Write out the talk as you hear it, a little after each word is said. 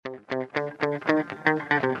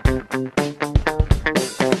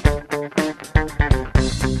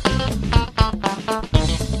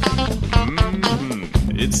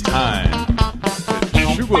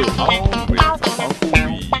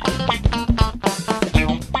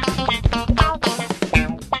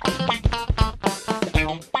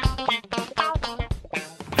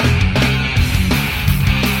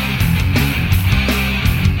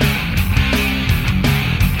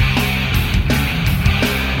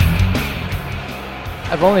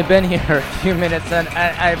I've only been here a few minutes and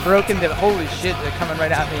I broke into, holy shit, they're coming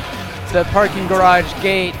right at me. The parking garage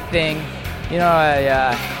gate thing, you know,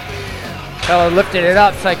 I fella lifted it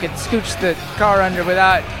up so I could scooch the car under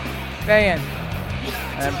without paying.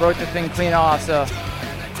 And I broke the thing clean off, so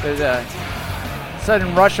there's a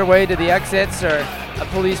sudden rush away to the exits or a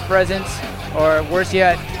police presence, or worse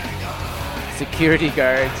yet, security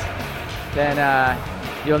guards, then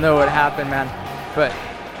you'll know what happened, man. But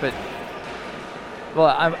well,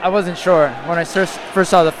 I wasn't sure. When I first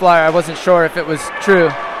saw the flyer, I wasn't sure if it was true.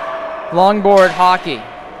 Longboard hockey.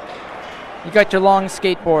 You got your long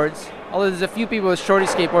skateboards. Although there's a few people with shorty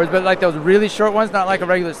skateboards, but like those really short ones, not like a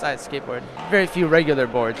regular size skateboard. Very few regular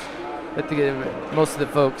boards that most of the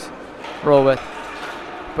folks roll with.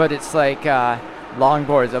 But it's like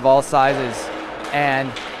longboards of all sizes and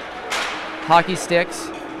hockey sticks,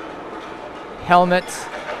 helmets,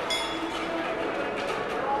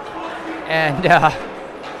 and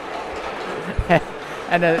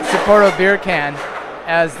and a Sapporo beer can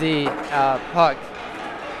as the puck.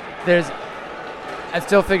 I'm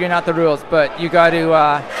still figuring out the rules, but you got to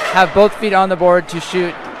have both feet on the board to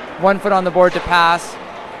shoot, 1 foot on the board to pass.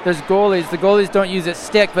 There's goalies. The goalies don't use a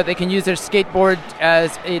stick, but they can use their skateboard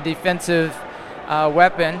as a defensive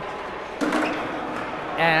weapon.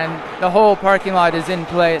 And the whole parking lot is in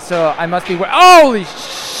play, so I must be. Holy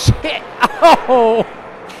shit! Oh!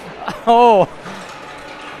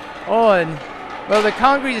 And well, the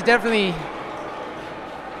concrete is definitely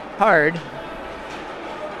hard.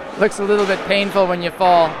 Looks a little bit painful when you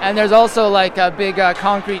fall. And there's also like big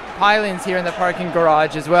concrete pilings here in the parking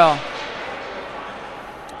garage as well.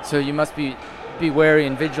 So you must be wary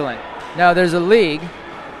and vigilant. Now there's a league,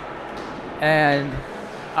 and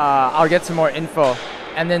I'll get some more info.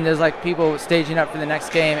 And then there's like people staging up for the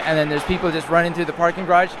next game, and then there's people just running through the parking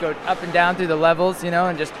garage, go up and down through the levels, you know,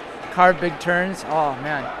 and just carve big turns. Oh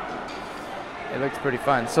man, it looks pretty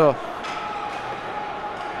fun. So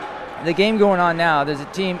the game going on now, there's a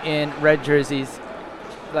team in red jerseys,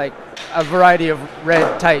 like a variety of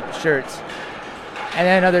red type shirts, and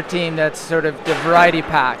then another team that's sort of the variety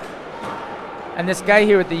pack. And this guy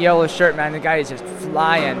here with the yellow shirt, man, the guy is just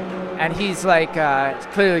flying, and he's like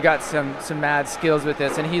clearly got some mad skills with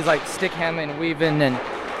this, and he's like stick handling, weaving,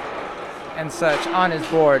 and such on his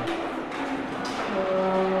board.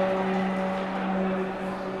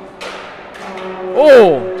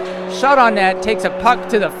 Oh! Shot on net, takes a puck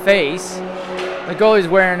to the face. The goalie's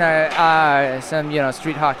wearing some,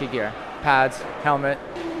 street hockey gear, pads, helmet.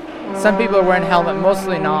 Some people are wearing helmet,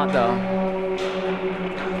 mostly not though.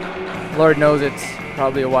 Lord knows it's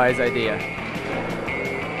probably a wise idea.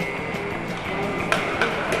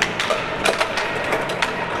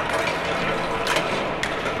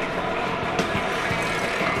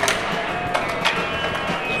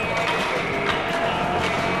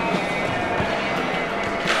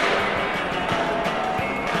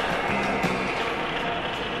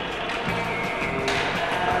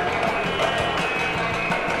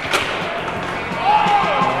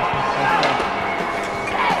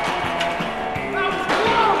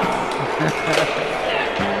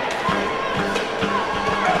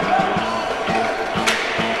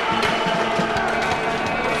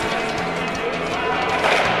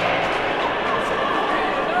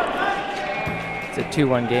 It's a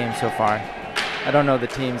 2-1 game so far. I don't know the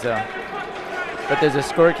teams though. But there's a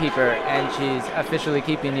scorekeeper, and she's officially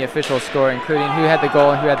keeping the official score, including who had the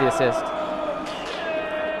goal and who had the assist.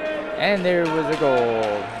 And there was a goal.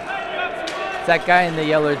 It's that guy in the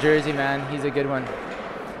yellow jersey, man. He's a good one.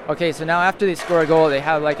 Okay, so now after they score a goal, they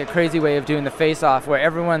have like a crazy way of doing the face-off where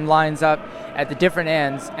everyone lines up at the different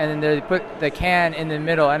ends, and then they put the can in the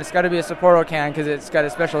middle, and it's got to be a Sapporo can because it's got a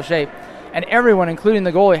special shape. And everyone, including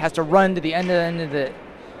the goalie, has to run to the end of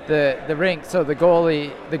the rink, so the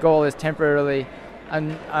goal is temporarily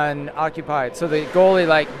unoccupied. So the goalie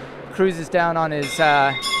like cruises down on his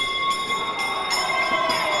the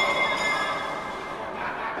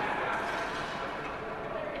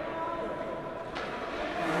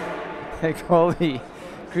goalie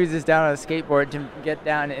cruises down on a skateboard to get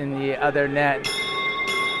down in the other net.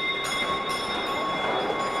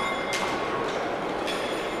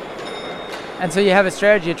 And so you have a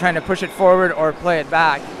strategy of trying to push it forward or play it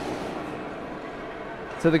back.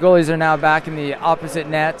 So the goalies are now back in the opposite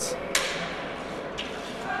nets.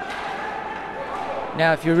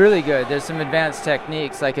 Now, if you're really good, there's some advanced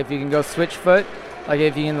techniques. Like if you can go switch foot, like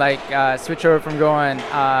if you can switch over from going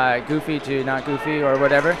goofy to not goofy or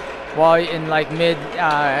whatever, while in like mid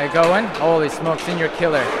going, holy smokes, then you're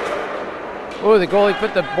killer. Oh, the goalie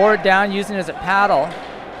put the board down using it as a paddle,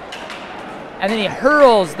 and then he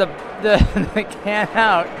hurls the can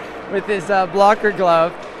out with his blocker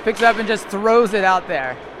glove, picks it up and just throws it out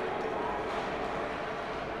there.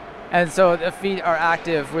 And so the feet are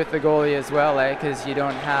active with the goalie as well, because you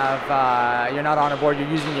don't have, you're not on a board, you're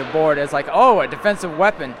using your board as like, a defensive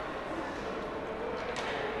weapon.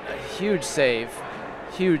 A huge save.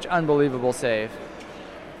 Huge, unbelievable save.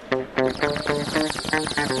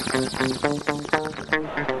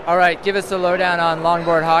 All right, give us the lowdown on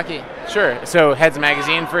longboard hockey. Sure. So Heads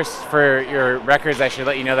Magazine, first for your records, I should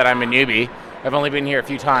let you know that I'm a newbie. I've only been here a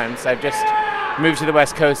few times. I've just moved to the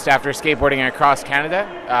West Coast after skateboarding across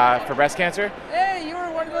Canada for breast cancer. Hey, you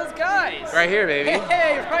were one of those guys. Right here, baby.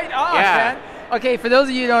 Hey, right off, man. Okay, for those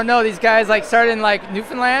of you who don't know, these guys started in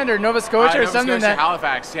Newfoundland or Nova Scotia or something. Nova Scotia,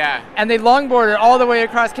 Halifax, yeah. And they longboarded all the way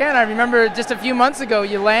across Canada. I remember just a few months ago,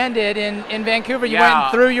 you landed in Vancouver. You went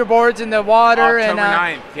and threw your boards in the water. October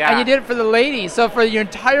 9th, and you did it for the ladies. So for your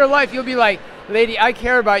entire life, you'll be like, lady, I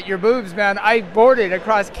care about your boobs, man. I boarded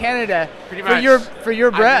across Canada for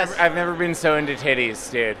your breasts. I've never been so into titties,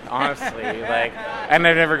 dude. Honestly, and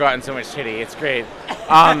I've never gotten so much titty. It's great.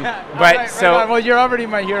 Well, you're already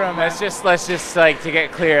my hero, man. Let's just to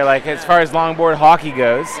get clear, as far as longboard hockey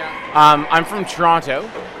goes, I'm from Toronto.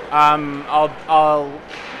 I'll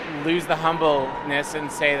lose the humbleness and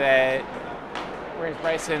say that whereas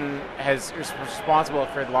Bryson is responsible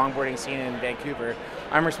for the longboarding scene in Vancouver,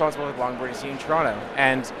 I'm responsible for the longboarding scene in Toronto.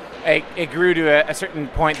 And it grew to a certain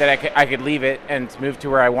point that I could leave it and move to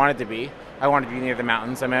where I wanted to be. I wanted to be near the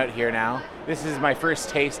mountains. I'm out here now. This is my first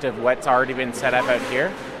taste of what's already been set up out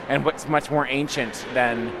here and what's much more ancient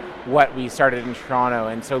than what we started in Toronto.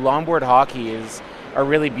 And so longboard hockey is a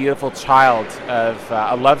really beautiful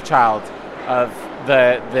a love child of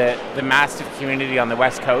the massive community on the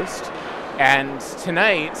West Coast. And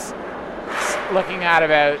tonight, looking at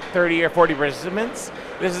about 30 or 40 participants,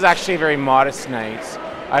 this is actually a very modest night.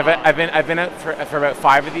 I've been out for about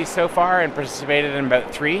 5 of these so far and participated in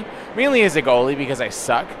about 3, mainly as a goalie because I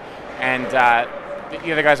suck, and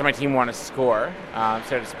the other guys on my team want to score,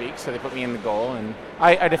 so to speak. So they put me in the goal, and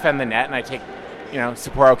I defend the net and I take,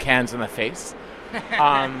 Sapporo cans in the face,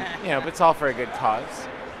 but it's all for a good cause.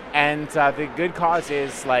 And the good cause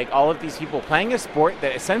is all of these people playing a sport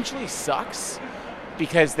that essentially sucks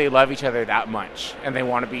because they love each other that much and they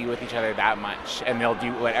want to be with each other that much, and they'll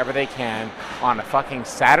do whatever they can on a fucking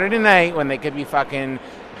Saturday night when they could be fucking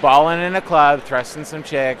balling in a club, thrusting some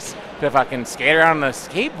chicks, to fucking skate around on a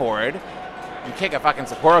skateboard and kick a fucking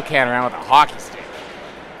Sapporo can around with a hockey stick.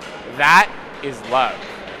 That is love.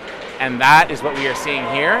 And that is what we are seeing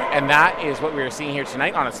here, and that is what we are seeing here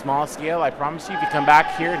tonight on a small scale. I promise you, if you come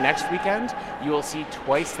back here next weekend, you will see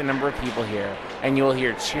twice the number of people here, and you will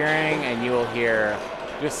hear cheering, and you will hear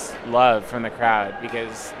just love from the crowd,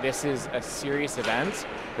 because this is a serious event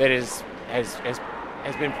that has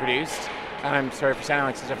been produced. And I'm sorry for sounding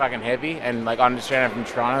like such a fucking hippie, and understand I'm from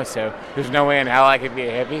Toronto, so there's no way in hell I could be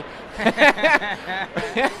a hippie.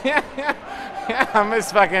 I'm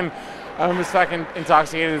as fucking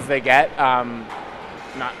intoxicated as they get.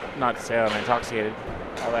 Not to say that I'm intoxicated,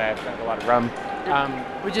 although I've drank a lot of rum.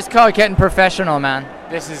 We just call it getting professional, man.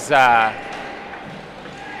 This is an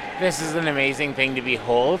amazing thing to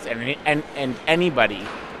behold, and anybody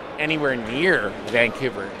anywhere near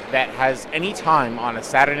Vancouver that has any time on a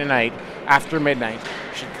Saturday night after midnight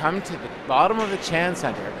should come to the bottom of the Chan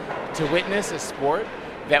Center to witness a sport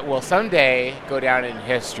that will someday go down in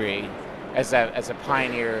history as a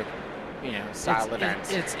pioneer, style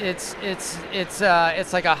event. It's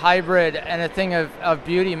like a hybrid and a thing of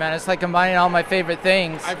beauty, man. It's like combining all my favorite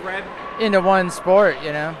things into one sport,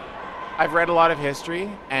 I've read a lot of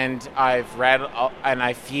history, and I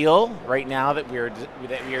feel right now that we are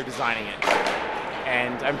designing it.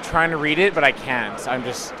 And I'm trying to read it, but I can't. I'm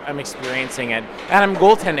experiencing it, and I'm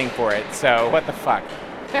goaltending for it. So what the fuck?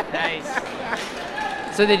 Nice.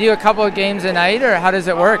 So they do a couple of games a night, or how does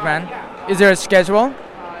it work, man? Is there a schedule?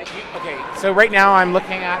 Okay, so right now I'm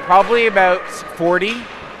looking at probably about 40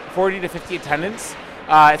 to 50 attendance.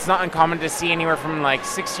 It's not uncommon to see anywhere from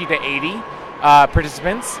 60 to 80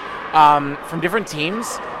 participants from different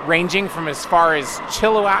teams, ranging from as far as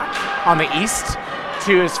Chilliwack on the east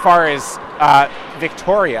to as far as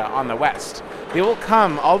Victoria on the west. They will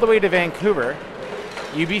come all the way to Vancouver,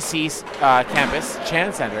 UBC's campus,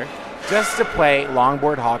 Chan Center, just to play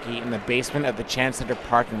longboard hockey in the basement of the Chan Center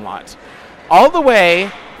parking lot. All the way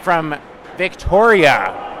from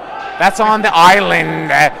Victoria. That's on the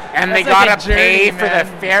island, and they gotta pay for the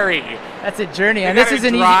ferry. That's a journey, and this is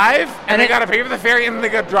an drive, and they gotta pay for the ferry, and they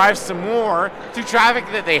gotta drive some more through traffic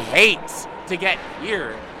that they hate to get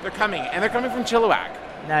here. They're coming from Chilliwack.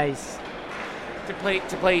 Nice.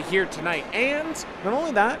 To play here tonight, and not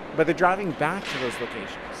only that, but they're driving back to those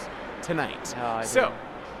locations. tonight. Oh, I so do.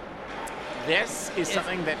 this is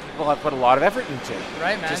something that people have put a lot of effort into.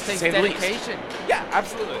 Right, man. Just It to takes say the least. dedication. Yeah,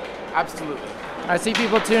 absolutely. I see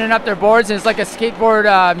people tuning up their boards, and it's like a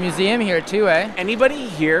skateboard museum here too, eh? Anybody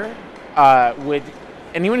here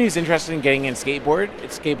anyone who's interested in getting in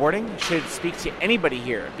skateboarding should speak to anybody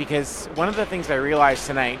here, because one of the things I realized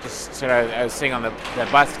tonight, I was sitting on the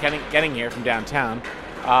bus getting here from downtown.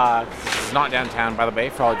 This is not downtown, by the way,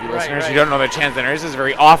 for all of you listeners who don't know that Chandler is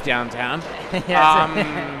very off downtown.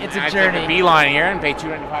 It's a journey. I took a beeline here and pay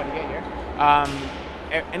 $2.95 to get here.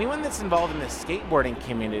 Anyone that's involved in the skateboarding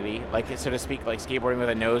community, like so to speak, like skateboarding with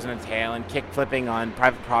a nose and a tail and kick flipping on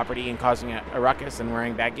private property and causing a ruckus and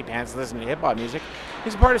wearing baggy pants and listening to hip hop music,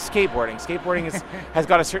 is a part of skateboarding. Skateboarding has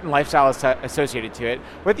got a certain lifestyle associated to it.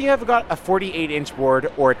 Whether you have got a 48-inch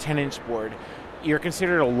board or a 10-inch board, you're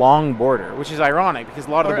considered a long boarder, which is ironic because a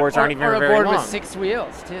lot of the boards aren't even very long. Or a board with 6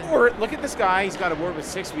 wheels, too. Or look at this guy, he's got a board with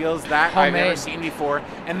 6 wheels that Homemade. I've never seen before.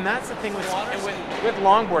 And that's the thing with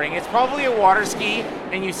longboarding. It's probably a water ski,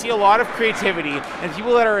 and you see a lot of creativity and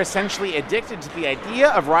people that are essentially addicted to the idea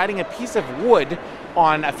of riding a piece of wood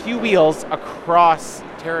on a few wheels across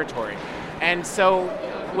territory. And so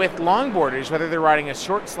with longboarders, whether they're riding a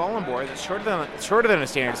short slalom board that's shorter than a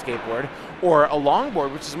standard skateboard, or a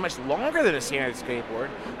longboard which is much longer than a standard skateboard,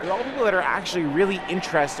 they're all people that are actually really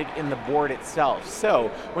interested in the board itself. So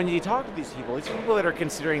when you talk to these are people that are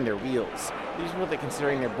considering their wheels. These are people that are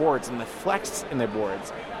considering their boards and the flex in their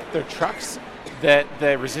boards, their trucks,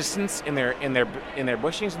 the resistance in their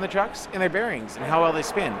bushings in the trucks, and their bearings and how well they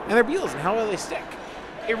spin, and their wheels and how well they stick.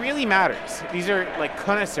 It really matters. These are like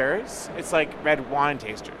connoisseurs. It's like red wine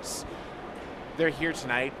tasters. They're here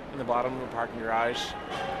tonight in the bottom of a parking garage.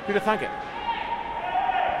 Who'd have thunk it?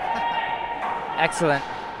 Excellent.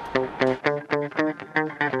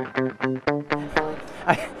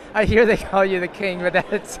 I hear they call you the king, but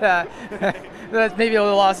that's maybe a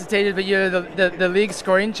little ostentatious, but you're the league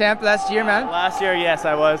scoring champ last year, man? Last year, yes,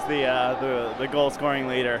 I was the goal scoring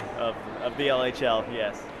leader of the LHL,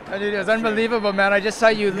 yes. Oh, dude, it was unbelievable, man. I just saw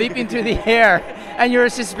you leaping through the air, and you were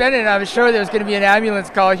suspended, and I was sure there was going to be an ambulance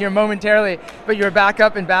call here momentarily, but you were back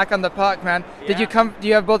up and back on the puck, man. Yeah. Do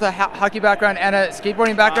you have both a hockey background and a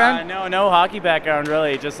skateboarding background? No hockey background,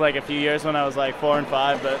 really. Just like a few years when I was like 4 and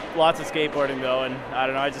 5, but lots of skateboarding, though, and I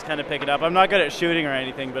don't know, I just kind of pick it up. I'm not good at shooting or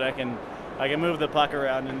anything, but I can move the puck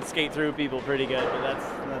around and skate through people pretty good, but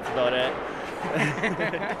that's about it.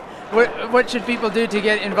 What should people do to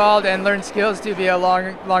get involved and learn skills to be a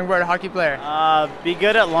longboard hockey player? Be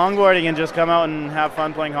good at longboarding and just come out and have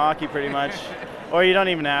fun playing hockey, pretty much. Or you don't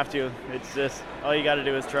even have to. It's just all you got to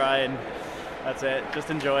do is try, and that's it.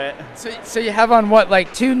 Just enjoy it. So you have on what,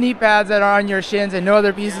 like 2 knee pads that are on your shins and no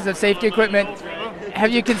other pieces of safety equipment?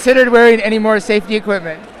 Have you considered wearing any more safety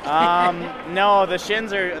equipment? No, the shin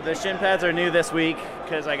pads are new this week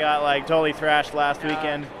because I got like totally thrashed last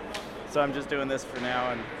weekend. So I'm just doing this for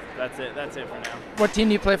now, and that's it for now. What team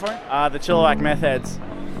do you play for? The Chilliwack Meth Heads.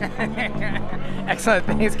 Excellent.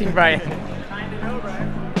 Thanks, King Brian.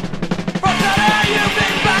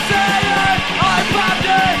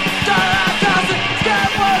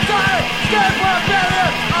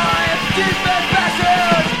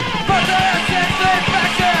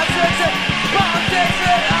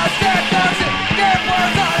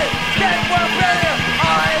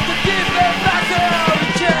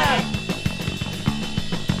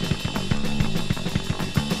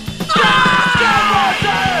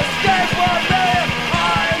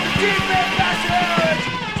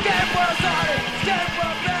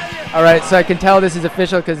 All right, so I can tell this is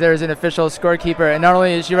official because there's an official scorekeeper, and not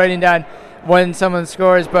only is she writing down when someone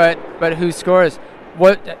scores, but who scores.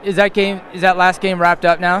 What is that game? Is that last game wrapped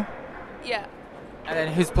up now? Yeah. And then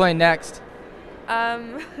who's playing next?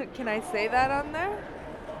 Can I say that on there?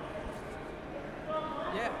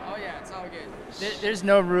 Yeah. Oh yeah, it's all good. There's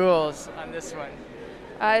no rules on this one.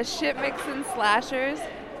 Shit Mix and Slashers.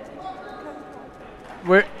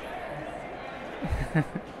 We're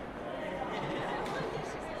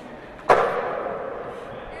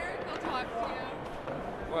Eric will talk to you.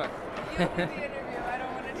 What? You do the interview. I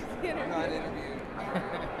don't want to do the interview. I'm not interviewed.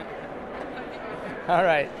 all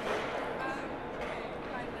right.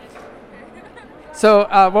 So,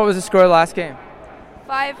 what was the score of the last game?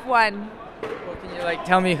 5-1. Well, can you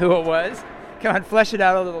tell me who it was? Come on, flesh it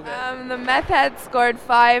out a little bit. The Meth Head scored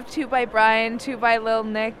 5, 2 by Brian, 2 by Lil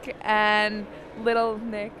Nick, and Little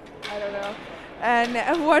Nick, I don't know,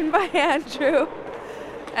 and 1 by Andrew.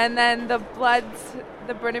 And then the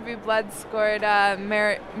Burnaby Bloods scored,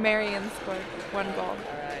 Marion scored 1 goal. All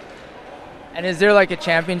right. And is there a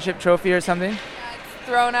championship trophy or something? Yeah, it's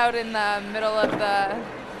thrown out in the middle of the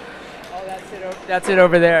Oh, that's it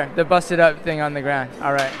over there. The busted up thing on the ground.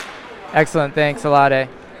 All right. Excellent. Thanks a lot, eh?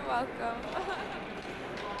 You're welcome.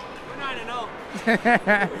 We're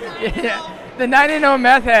 9-0. Yeah. The 9-0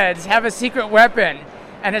 meth heads have a secret weapon.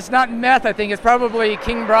 And it's not meth, I think. It's probably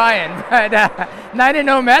King Brian. But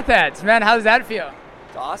 9-0 meth heads. Man, how does that feel?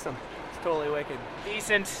 It's awesome. It's totally wicked.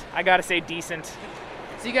 Decent. I gotta say decent.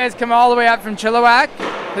 So you guys come all the way up from Chilliwack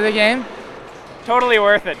to the game? Totally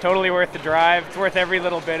worth it. Totally worth the drive. It's worth every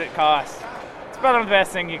little bit it costs. It's about the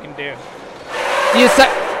best thing you can do.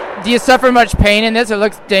 Do you suffer much pain in this? It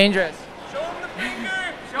looks dangerous.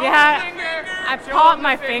 Yeah, I popped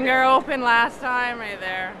my finger open last time right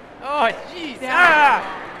there. Oh, jeez. Yeah.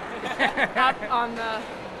 Up on the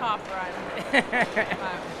top run.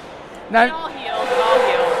 Now, All healed, all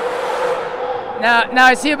healed. now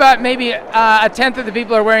I see about maybe a tenth of the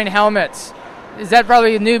people are wearing helmets. Is that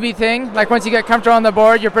probably a newbie thing? Like once you get comfortable on the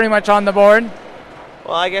board, you're pretty much on the board?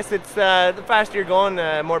 Well, I guess it's the faster you're going,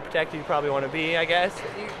 the more protected you probably want to be, I guess.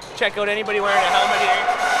 You check out anybody wearing a helmet here.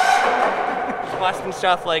 Busting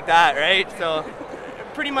stuff like that, right? So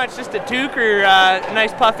pretty much just a toque or a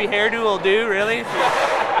nice puffy hairdo will do, really.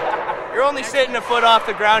 You're only sitting a foot off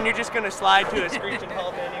the ground, you're just going to slide to a screeching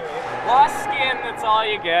halt anyway. Lost skin, that's all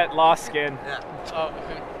you get. Lost skin. Oh,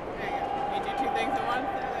 You do two things at once?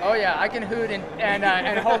 oh yeah, I can hoot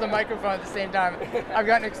and hold a microphone at the same time. I've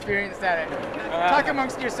gotten experience at it. Talk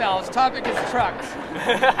amongst yourselves. Topic is trucks.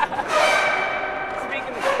 Speaking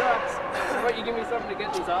of trucks, how about you give me something to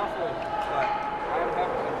get these off with?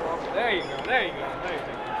 There you go. There you go. There you go.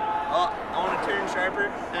 Oh, I want to turn sharper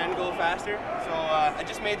and go faster. So I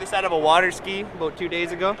just made this out of a water ski about 2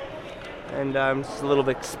 days ago. And just a little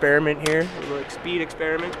experiment here, a little speed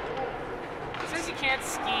experiment. It says you can't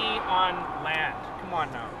ski on land. Come on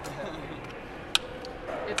now.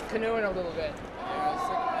 It's canoeing a little bit.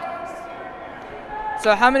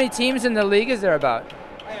 So how many teams in the league is there about?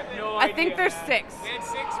 I have no I idea. think there's 6. We had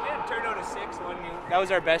 6, we had a turnout of 6. That was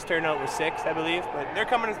our best turnout was 6, I believe. But they're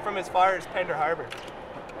coming from as far as Pender Harbor.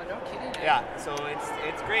 No kidding. Yeah, so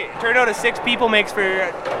it's great. Turnout of 6 people makes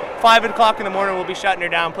for 5 o'clock in the morning. We'll be shutting her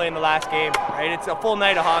down playing the last game. Right? It's a full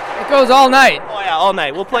night of hockey. It goes all night. Oh yeah, all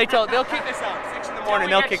night. We'll play till they'll kick us out. 6 in the morning,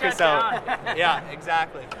 we they'll get kick us shut out. Yeah,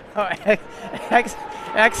 exactly. Oh,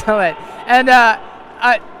 excellent. And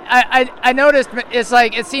I noticed it's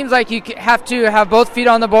like it seems like you have to have both feet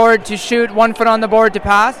on the board to shoot, 1 foot on the board to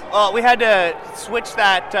pass. Well, we had to switch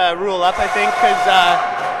that rule up, I think,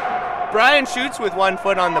 because Brian shoots with 1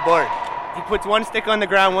 foot on the board. He puts 1 stick on the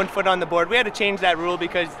ground, 1 foot on the board. We had to change that rule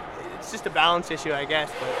because it's just a balance issue, I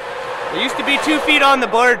guess. But it used to be 2 feet on the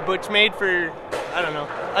board, which made for, I don't know,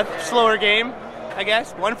 a slower game, I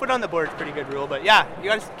guess. 1 foot on the board is a pretty good rule, but yeah, you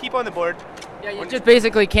got to keep on the board. Yeah, you just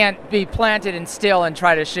basically can't be planted and still and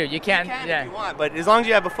try to shoot. You can't. You can Yeah. if you want, but as long as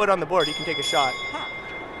you have a foot on the board, you can take a shot.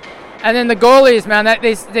 And then the goalies, man, that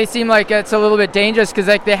they seem like it's a little bit dangerous because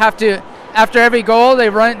like they have to, after every goal, they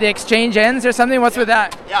exchange ends or something. What's with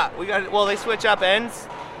that? Yeah, they switch up ends.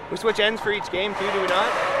 We switch ends for each game too, do we not?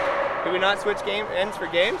 Do we not switch ends for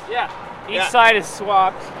games? Yeah. Each Yeah. side is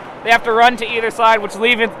swapped. They have to run to either side, which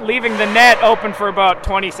leaving the net open for about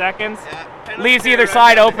 20 seconds. Yeah. Leaves either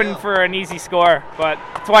side open for an easy score, but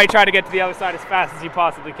that's why you try to get to the other side as fast as you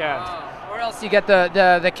possibly can. Or else you get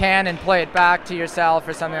the can and play it back to yourself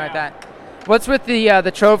or something like that. What's with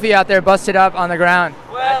the trophy out there busted up on the ground?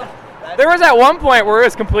 Well, there was at one point where it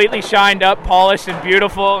was completely shined up, polished, and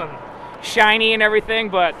beautiful, and shiny and everything,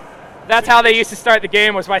 but that's how they used to start the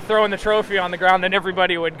game, was by throwing the trophy on the ground, then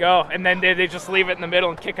everybody would go, and then they just leave it in the middle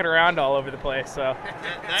and kick it around all over the place. So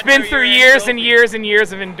it's been through years and years and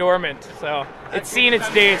years of endurement, so it's seen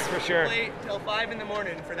its days for sure. Play till 5 in the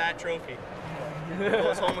morning for that trophy.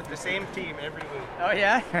 Goes home with the same team every week. Oh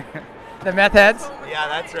yeah, the meth heads. Yeah,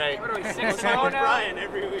 that's right. What are we, 6 Goes home with now? Brian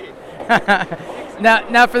every week.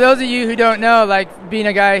 Now, for those of you who don't know, like being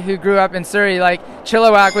a guy who grew up in Surrey, like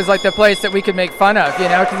Chilliwack was like the place that we could make fun of, you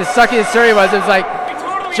know, because as sucky as Surrey was, it was like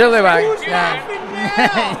Chilliwack. Yeah.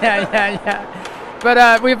 yeah.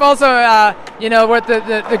 But we've also, what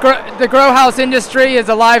the grow house industry is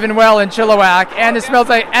alive and well in Chilliwack, and it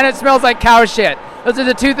smells like cow shit. Those are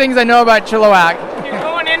the 2 things I know about Chilliwack. If you're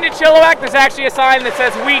going into Chilliwack, there's actually a sign that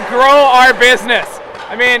says, "We grow our business."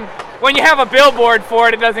 I mean, when you have a billboard for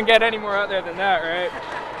it, it doesn't get any more out there than that, right?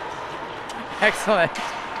 Excellent.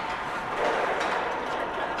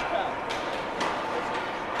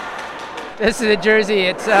 This is a jersey.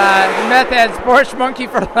 It's Meth Heads Porsche Monkey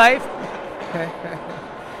for life.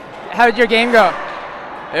 How did your game go?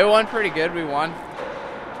 It went pretty good. We won.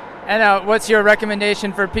 And what's your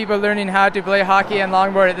recommendation for people learning how to play hockey and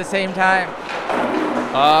longboard at the same time?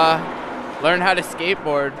 Learn how to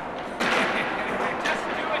skateboard.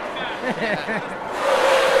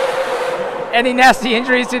 Any nasty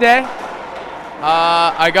injuries today?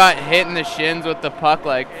 I got hit in the shins with the puck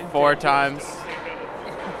like 4 times.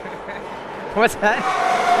 What's that?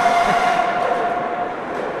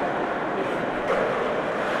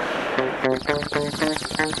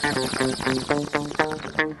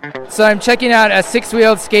 So I'm checking out a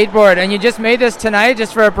 6-wheeled skateboard, and you just made this tonight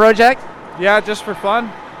just for a project? Yeah, just for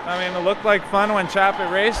fun. I mean, it looked like fun when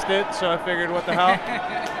Chapit raced it, so I figured, what the hell?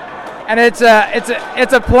 And it's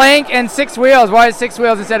a plank and 6 wheels. Why is 6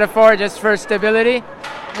 wheels instead of 4? Just for stability?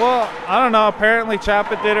 Well, I don't know. Apparently,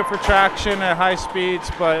 Chapit did it for traction at high speeds,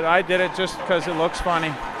 but I did it just because it looks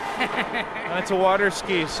funny. And it's a water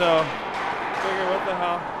ski, so figure, what the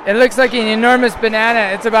hell? It looks like an enormous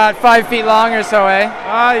banana. It's about 5 feet long or so, eh?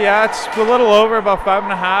 Yeah, it's a little over, about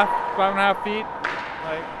 5.5 feet.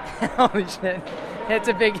 Like, holy shit! It's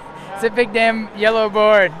a big damn yellow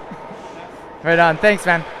board. Right on. Thanks,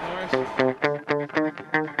 man.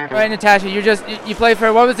 Right, Natasha, you play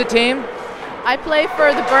for, what was the team? I play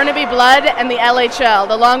for the Burnaby Blood and the LHL,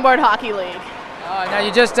 the Longboard Hockey League. Now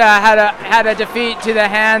you just had a defeat to the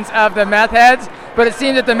hands of the Meth Heads, but it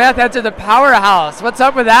seems that the Meth Heads are the powerhouse. What's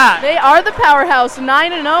up with that? They are the powerhouse,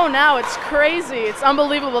 9-0 now. It's crazy. It's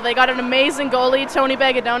unbelievable. They got an amazing goalie, Tony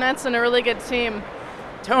Bag of Donuts, and a really good team.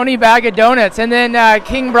 Tony Bag of Donuts, and then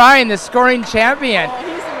King Brian, the scoring champion. Oh, he's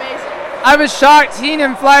amazing. I was shocked seeing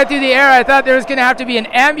him fly through the air. I thought there was going to have to be an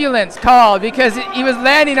ambulance called because he was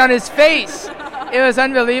landing on his face. It was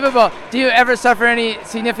unbelievable. Do you ever suffer any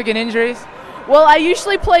significant injuries? Well, I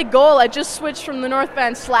usually play goal. I just switched from the North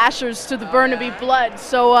Bend Slashers to the Burnaby Blood.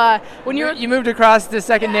 So when you moved across the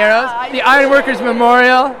second Narrows, the Ironworkers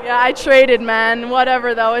Memorial. Yeah, I traded, man.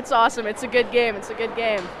 Whatever, though. It's awesome. It's a good game.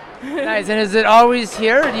 Nice. And is it always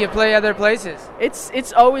here, or do you play other places?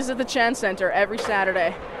 It's always at the Chan Center every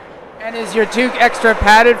Saturday. And is your toque extra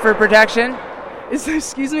padded for protection?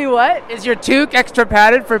 Excuse me, what? Is your toque extra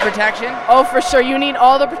padded for protection? Oh, for sure. You need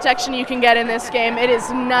all the protection you can get in this game. It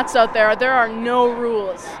is nuts out there. There are no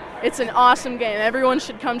rules. It's an awesome game. Everyone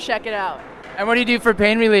should come check it out. And what do you do for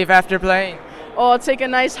pain relief after playing? Oh, I'll take a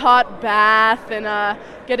nice hot bath and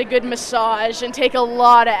get a good massage and take a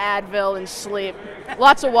lot of Advil and sleep.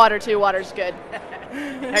 Lots of water, too. Water's good.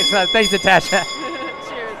 Excellent. Thanks, Natasha.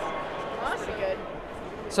 Cheers. That's good.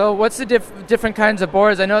 So what's the different kinds of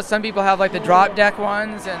boards? I know some people have like the drop deck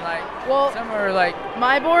ones, and some are like...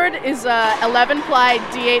 My board is a 11-ply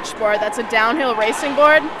DH board. That's a downhill racing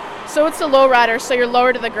board. So it's a low rider, so you're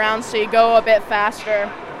lower to the ground, so you go a bit faster.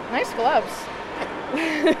 Nice gloves.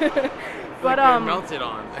 But melted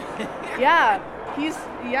on. Yeah, I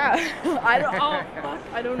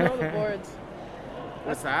don't know the boards.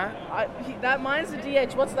 What's that? Mine's the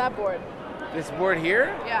DH. What's that board? This board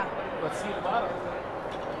here? Yeah. Let's see the bottom.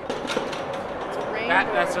 It's a Rain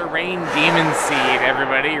That's a Rain Demon Seed,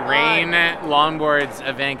 everybody. Rain Longboards,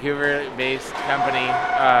 a Vancouver-based company.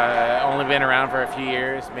 Only been around for a few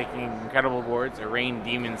years, making incredible boards. A Rain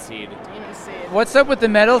Demon Seed. What's up with the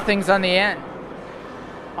metal things on the end?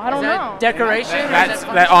 I don't know. Decoration? I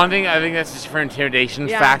think that's just for intimidation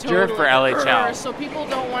factor for LHL. So people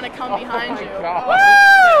don't want to come behind you.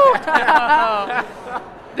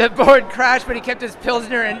 The board crashed, but he kept his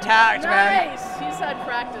Pilsner intact, man. Nice. He's had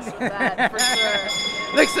practice with that, for sure.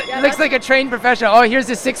 Looks like a trained professional. Oh, here's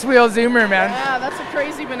the 6-wheel Zoomer, man. Yeah, that's a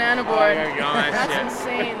crazy banana board. Oh, that's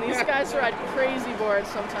insane. These guys are at crazy boards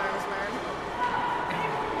sometimes, man.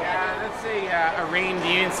 Yeah, let's say a Rain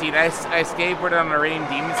Demon Seed. I skateboarded on a Rain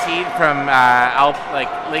Demon Seed from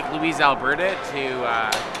Lake Louise, Alberta to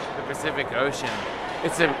the Pacific Ocean.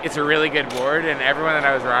 It's a really good board, and everyone that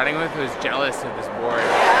I was riding with was jealous of this board.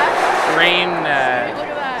 Yeah? Rain. Look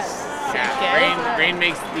at that. Yeah, Rain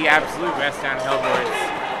makes the absolute best downhill boards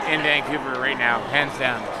in Vancouver right now, hands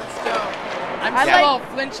down. I'm a little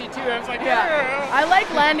flinchy too. I was like, I like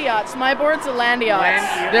Landyachts. My board's a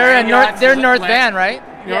Landyachts. They're North Van, right?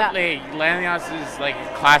 Landyachts is like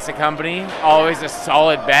a classic company. Always a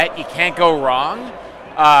solid bet. You can't go wrong.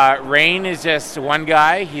 Rain is just one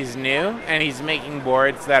guy. He's new, and he's making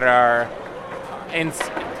boards that are, in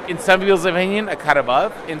some people's opinion, a cut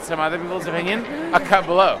above. In some other people's opinion, a cut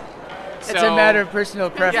below. It's a matter of personal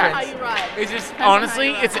preference. Yeah, how you ride. It's just honestly,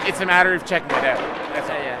 it's a matter of checking it out. That's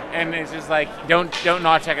all. Yeah. And it's just like don't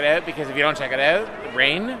not check it out, because if you don't check it out,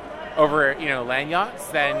 Rain over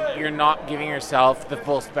Landyachts, then you're not giving yourself the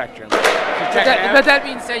full spectrum. So but that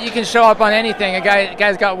being said, you can show up on anything. A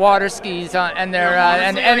guy's got water skis on, and they're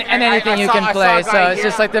and anything you can play. So it's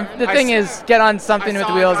just like the thing is get on something with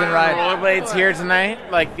wheels and ride. Rollerblades here tonight.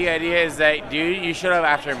 Like the idea is that, dude, you showed up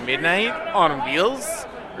after midnight on wheels.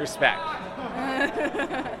 Respect.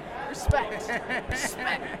 Respect.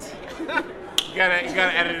 Respect. You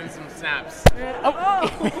gotta edit in some snaps. Careful,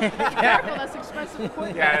 that's expensive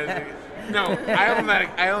equipment. Yeah. No,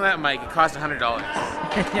 I own that mic. It cost $100.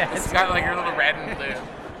 Yes. It's got like a little red and blue.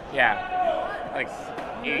 Yeah. Like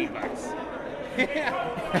 $80.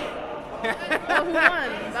 Oh, who won?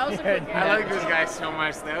 That was a quick one. I like this guy so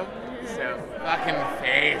much though. So fucking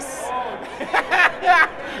face.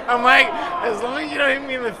 I'm like, as long as you don't hit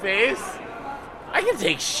me in the face, I can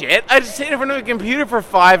take shit. I just sit in front of a computer for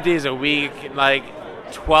 5 days a week, like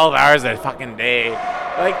 12 hours a fucking day.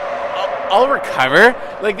 Like, I'll recover.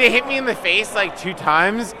 Like, they hit me in the face like 2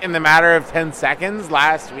 times in the matter of 10 seconds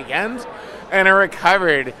last weekend, and I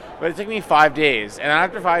recovered. But it took me 5 days, and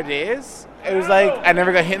after 5 days, it was like I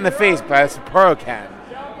never got hit in the face by a Sapporo can.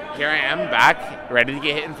 Here I am, back, ready to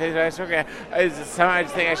get hit in the face by a Sapporo can. I just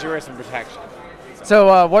think I should wear some protection.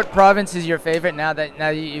 So, what province is your favorite now that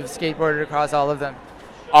you've skateboarded across all of them?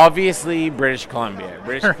 Obviously, British Columbia.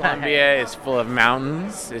 British Columbia is full of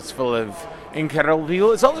mountains. It's full of incredible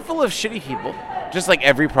people. It's also full of shitty people. Just like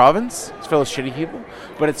every province, it's full of shitty people.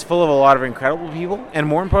 But it's full of a lot of incredible people. And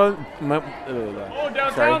more important...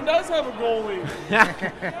 Downtown does have a goalie.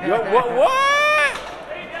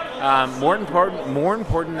 What? More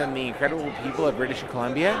important than the incredible people of British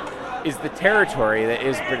Columbia is the territory that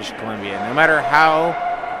is British Columbia. No matter how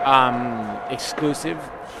exclusive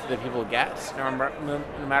the people get, no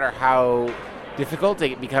matter how difficult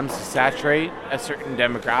it becomes to saturate a certain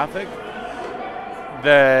demographic,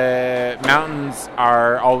 the mountains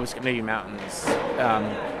are always going to be mountains.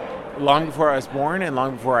 Long before I was born and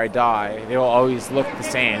long before I die, they will always look the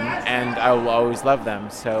same, and I will always love them.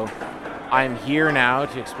 So I'm here now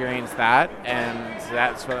to experience that, and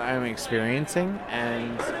that's what I'm experiencing,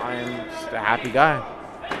 and I'm just a happy guy.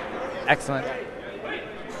 Excellent.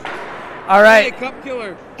 All right. Hey, cup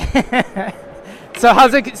killer. So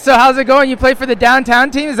how's it going? You play for the downtown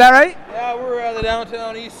team, is that right? Yeah, we're the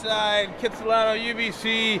downtown east side, Kitsilano,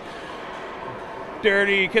 UBC,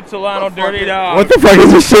 Dirty, Kitsilano, Dirty Dog. What the fuck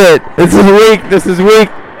is this shit? This is weak.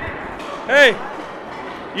 Hey,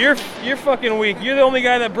 you're fucking weak. You're the only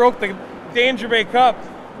guy that broke the Danger Bay Cup.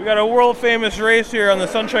 We got a world famous race here on the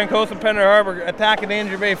Sunshine Coast of Pender Harbor, Attack at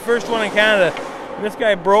Danger Bay, first one in Canada. And this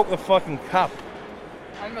guy broke the fucking cup.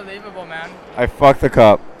 Unbelievable, man. I fucked the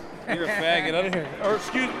cup. You're a faggot. Out of here. Or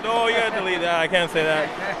excuse me. No, you gotta delete that. I can't say that.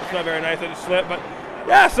 It's not very nice. I just slipped. But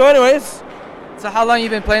yeah. So, anyways. So how long you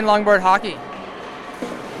been playing longboard hockey?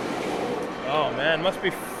 Oh man, must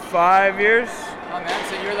be 5 years. Oh man,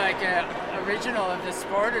 so you're like an original of the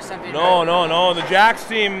sport or something? No. The Jacks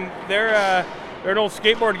team, they're an old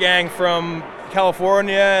skateboard gang from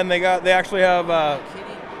California, and they actually have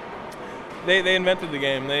they invented the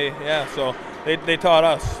game. So they taught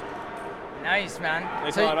us. Nice, man. They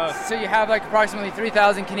taught us. So you have like approximately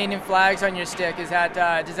 3,000 Canadian flags on your stick. Is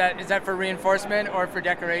that for reinforcement or for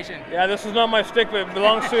decoration? Yeah, this is not my stick, but it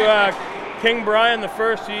belongs to King Brian the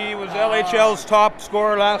First. He was LHL's top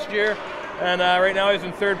scorer last year, and right now he's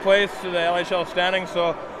in third place to the LHL standing.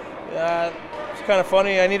 So it's kind of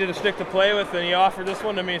funny. I needed a stick to play with, and he offered this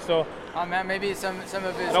one to me. So. Oh man, maybe some of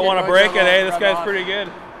his. I don't want to break it, eh? This guy's pretty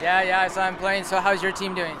good. Yeah. I saw him playing. So how's your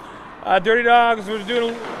team doing? Dirty Dogs.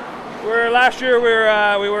 Last year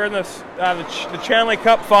we were in the Chanley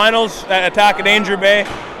Cup Finals at Attack at Danger Bay.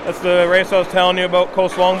 That's the race I was telling you about.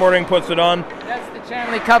 Coast Longboarding puts it on. That's the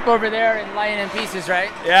Chanley Cup over there in Lion and Pieces, right?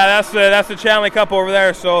 Yeah, that's the Chanley Cup over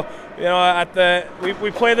there. So we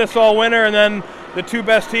play this all winter, and then the 2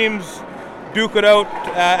 best teams duke it out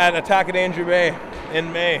at Attack at Danger Bay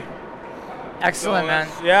in May. Excellent, man.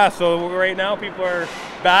 Yeah, so right now people are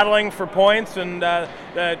battling for points, and the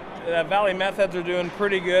Valley Meth Heads are doing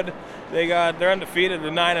pretty good. They're undefeated.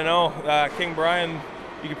 They're 9-0. King Brian,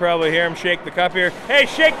 you can probably hear him shake the cup here. Hey,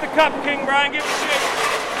 shake the cup, King Brian. Give it a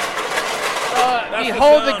shake.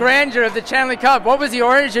 Behold the grandeur of the Chanley Cup. What was the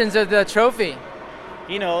origins of the trophy?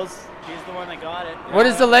 He knows. He's the one that got it. What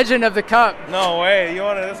is the legend of the cup? No way.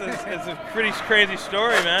 It's a pretty crazy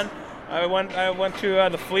story, man. I went to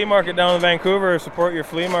the flea market down in Vancouver, support your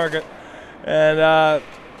flea market, and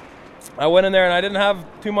I went in there and I didn't have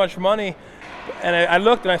too much money, and I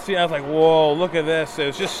looked and I was like, whoa, look at this. It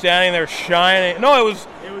was just standing there shining. No, it was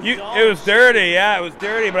dirty. Yeah, it was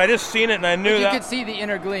dirty, but I just seen it and I knew that. You could see the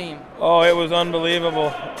inner gleam. Oh, it was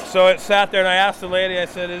unbelievable. So it sat there and I asked the lady, I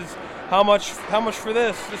said, how much for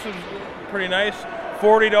this? This was pretty nice.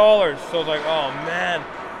 $40. So I was like, oh man.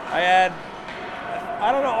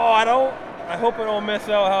 I don't know. I hope I don't miss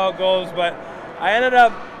out how it goes, but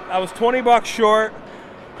I was $20 short.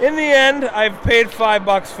 In the end, I've paid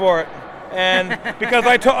 $5 for it. And because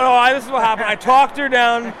this is what happened. I talked her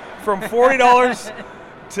down from $40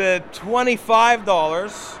 to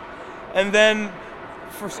 $25, and then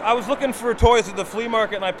I was looking for toys at the flea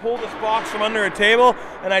market, and I pulled this box from under a table,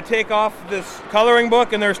 and I take off this coloring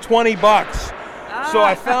book, and there's $20. So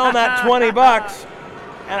I found that $20,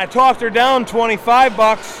 and I talked her down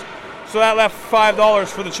 $25, so that left $5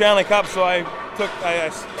 for the Chanley Cup. So it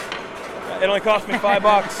only cost me $5.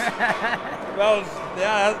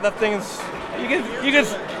 That thing's you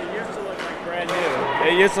just. Brand new.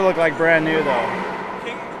 It used to look like brand new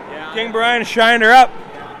though. King Brian shined her up.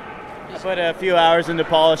 I put a few hours into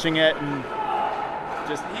polishing it, and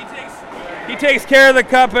just he takes care of the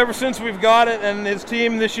cup ever since we've got it. And his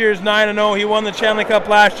team this year is 9-0. He won the Chanley Cup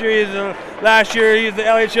last year. He's the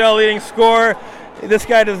LHL leading scorer. This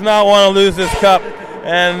guy does not want to lose this cup,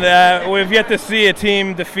 and we've yet to see a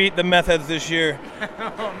team defeat the Meth Heads this year.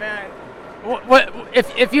 Oh man. What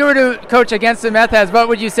if you were to coach against the Meth Heads, what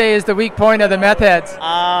would you say is the weak point of the Meth Heads?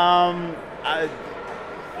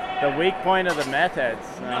 The weak point of the Meth Heads.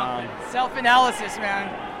 Self-analysis, man.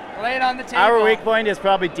 Lay it on the table. Our weak point is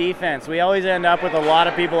probably defense. We always end up with a lot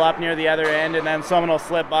of people up near the other end, and then someone will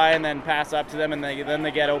slip by and then pass up to them, and then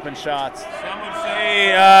they get open shots. Some would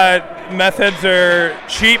say Meth Heads are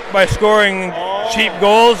cheap by scoring cheap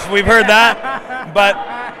goals. We've heard that, but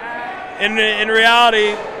in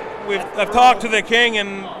reality, I've talked to the King,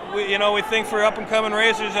 and we think for up-and-coming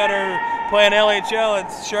racers that are playing LHL,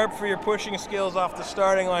 it's sharp for your pushing skills off the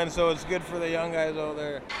starting line, so it's good for the young guys out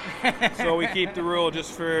there. So we keep the rule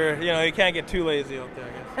just for, you can't get too lazy out there,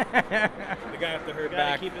 I guess. The guy have to hurt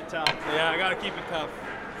back. Keep it tough. Yeah, I got to keep it tough.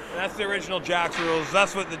 And that's the original Jacks rules.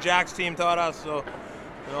 That's what the Jacks team taught us, so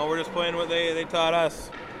we're just playing what they taught us.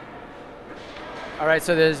 All right,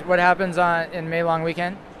 so what happens in May Long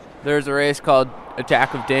weekend? There's a race called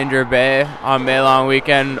Attack of Danger Bay on May Long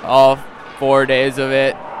weekend, all 4 days of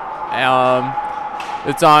it.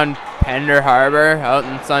 It's on Pender Harbor out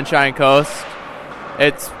in Sunshine Coast.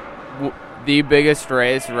 It's the biggest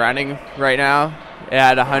race running right now. It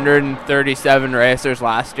had 137 racers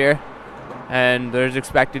last year, and there's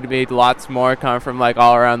expected to be lots more coming from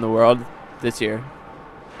all around the world this year.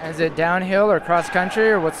 Is it downhill or cross country,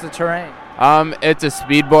 or what's the terrain? It's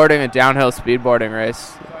a downhill speedboarding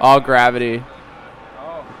race, all gravity.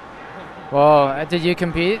 Well, did you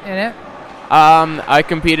compete in it? I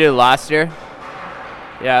competed last year.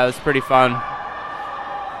 Yeah, it was pretty fun.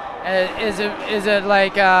 Is it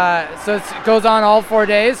like so it goes on all 4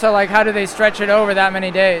 days? So how do they stretch it over that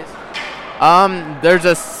many days? There's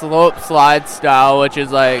a slope slide style, which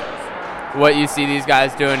is what you see these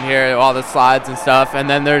guys doing here, all the slides and stuff. And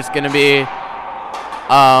then there's gonna be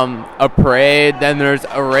a parade. Then there's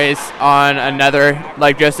a race on another,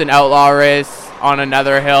 just an outlaw race on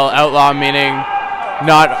another hill. Outlaw meaning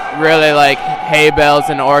not really hay bales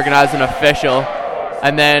and organize an official.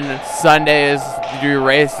 And then Sunday is your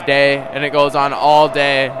race day, and it goes on all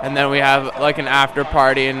day. And then we have an after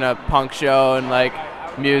party and a punk show and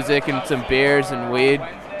music and some beers and weed.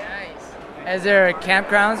 Nice. Is there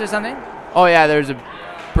campgrounds or something? Oh yeah, there's a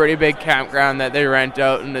pretty big campground that they rent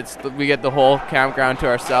out, and we get the whole campground to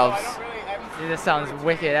ourselves. This sounds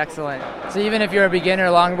wicked, excellent. So even if you're a beginner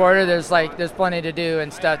longboarder, there's plenty to do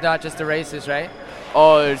and stuff, not just the races, right?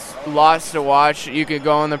 Oh, there's lots to watch. You could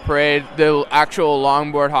go on the parade. The actual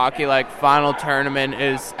longboard hockey final tournament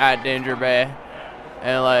is at Danger Bay,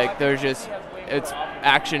 and it's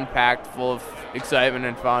action packed, full of excitement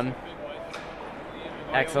and fun.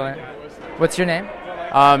 Excellent. What's your name?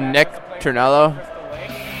 Nick Ternello.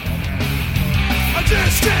 I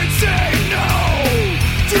just can't say no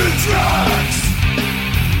to drugs.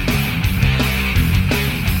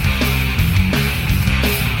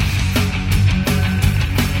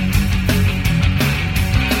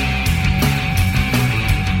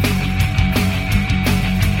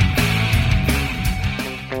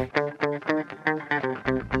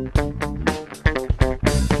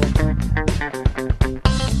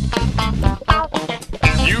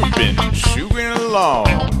 You've been shooting along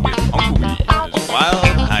with Uncle Wee's Wild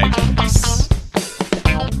Hijinks.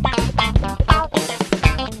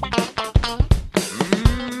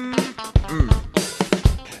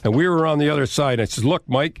 And we were on the other side. I says, look,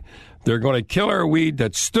 Mike, they're going to kill our weed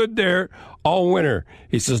that stood there all winter.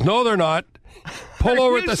 He says, no, they're not. Pull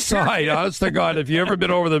over the side. Honest to God, if you ever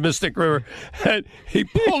been over the Mystic River. And he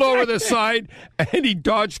pulled over the side, and he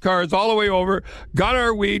dodged cars all the way over, got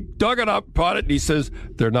our weed, dug it up, brought it, and he says,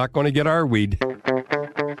 they're not going to get our weed.